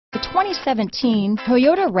2017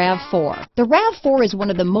 Toyota RAV4. The RAV4 is one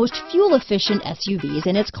of the most fuel-efficient SUVs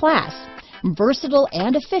in its class. Versatile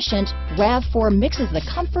and efficient, RAV4 mixes the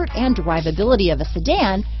comfort and drivability of a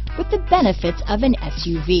sedan with the benefits of an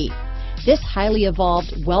SUV. This highly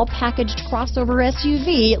evolved, well-packaged crossover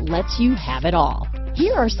SUV lets you have it all.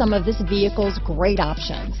 Here are some of this vehicle's great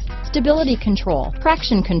options: stability control,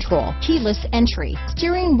 traction control, keyless entry,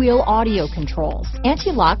 steering wheel audio controls,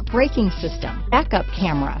 anti-lock braking system, backup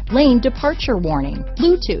camera, lane departure warning,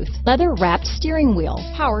 Bluetooth, leather-wrapped steering wheel,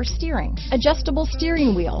 power steering, adjustable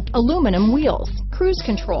steering wheel, aluminum wheels, cruise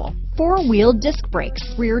control, four-wheel disc brakes,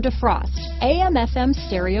 rear defrost, AM/FM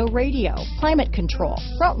stereo radio, climate control,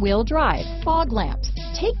 front-wheel drive, fog lamps.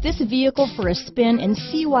 Take this vehicle for a spin and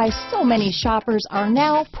see why so many shoppers are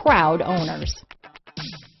now proud owners.